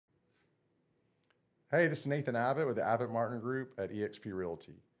Hey, this is Nathan Abbott with the Abbott Martin Group at eXp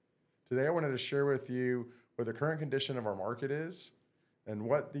Realty. Today, I wanted to share with you what the current condition of our market is and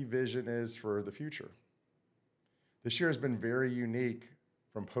what the vision is for the future. This year has been very unique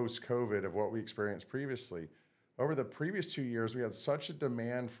from post-COVID of what we experienced previously. Over the previous 2 years, we had such a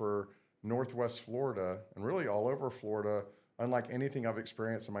demand for Northwest Florida and really all over Florida, unlike anything I've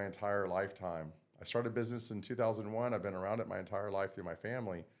experienced in my entire lifetime. I started business in 2001. I've been around it my entire life through my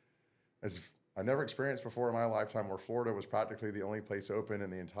family. As I never experienced before in my lifetime where Florida was practically the only place open in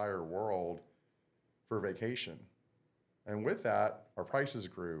the entire world for vacation. And with that, our prices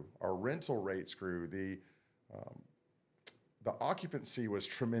grew, our rental rates grew, um, the occupancy was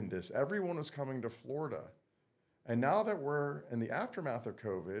tremendous. Everyone was coming to Florida. And now that we're in the aftermath of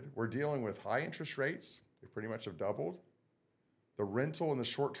COVID, we're dealing with high interest rates. They pretty much have doubled. The rental in the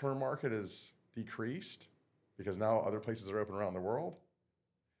short-term market has decreased because now other places are open around the world.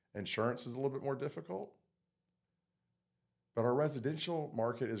 Insurance is a little bit more difficult. But our residential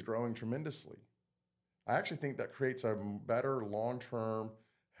market is growing tremendously. I actually think that creates a better long-term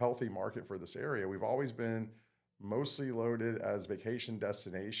healthy market for this area. We've always been mostly loaded as vacation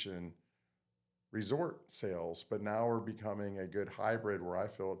destination resort sales, but now we're becoming a good hybrid where I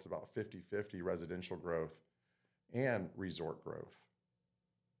feel it's about 50-50 residential growth and resort growth.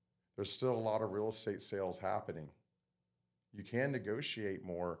 There's still a lot of real estate sales happening. You can negotiate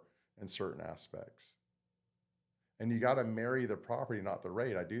more in certain aspects. And you got to marry the property, not the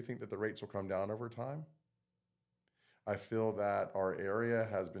rate. I do think that the rates will come down over time. I feel that our area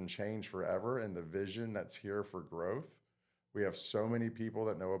has been changed forever and the vision that's here for growth. We have so many people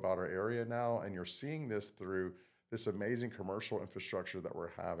that know about our area now, and you're seeing this through this amazing commercial infrastructure that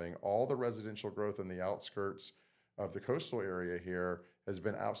we're having. All the residential growth in the outskirts of the coastal area here has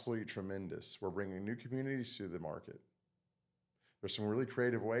been absolutely tremendous. We're bringing new communities to the market. There's some really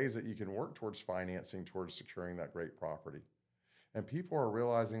creative ways that you can work towards financing, towards securing that great property. And people are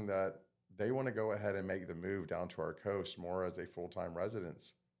realizing that they want to go ahead and make the move down to our coast more as a full-time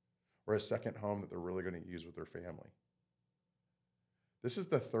residence or a second home that they're really going to use with their family. This is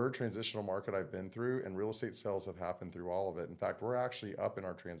the third transitional market I've been through, and real estate sales have happened through all of it. In fact, we're actually up in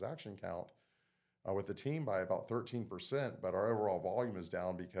our transaction count with the team by about 13%, but our overall volume is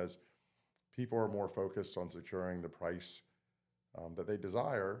down because people are more focused on securing the price that they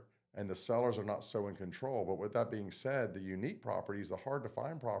desire, and the sellers are not so in control. But with that being said, the unique properties, the hard to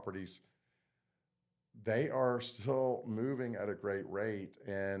find properties, they are still moving at a great rate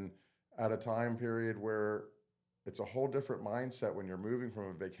and at a time period where it's a whole different mindset when you're moving from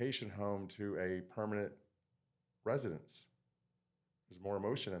a vacation home to a permanent residence. There's more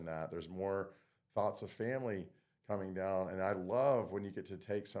emotion in that. There's more thoughts of family coming down. And I love when you get to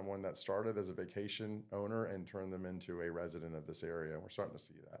take someone that started as a vacation owner and turn them into a resident of this area. And we're starting to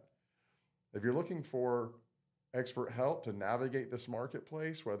see that. If you're looking for expert help to navigate this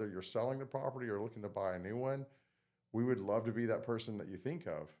marketplace, whether you're selling the property or looking to buy a new one, we would love to be that person that you think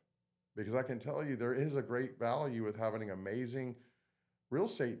of. Because I can tell you there is a great value with having an amazing real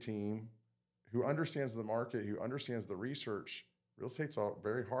estate team who understands the market, who understands the research. Real estate's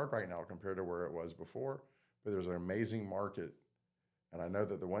very hard right now compared to where it was before, but there's an amazing market. And I know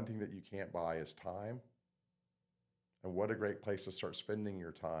that the one thing that you can't buy is time. And what a great place to start spending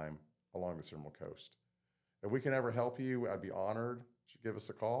your time along the Seminole Coast. If we can ever help you, I'd be honored. You should give us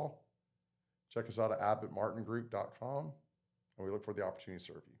a call. Check us out at abbottmartingroup.com, and we look for the opportunity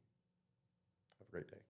to serve you. Have a great day.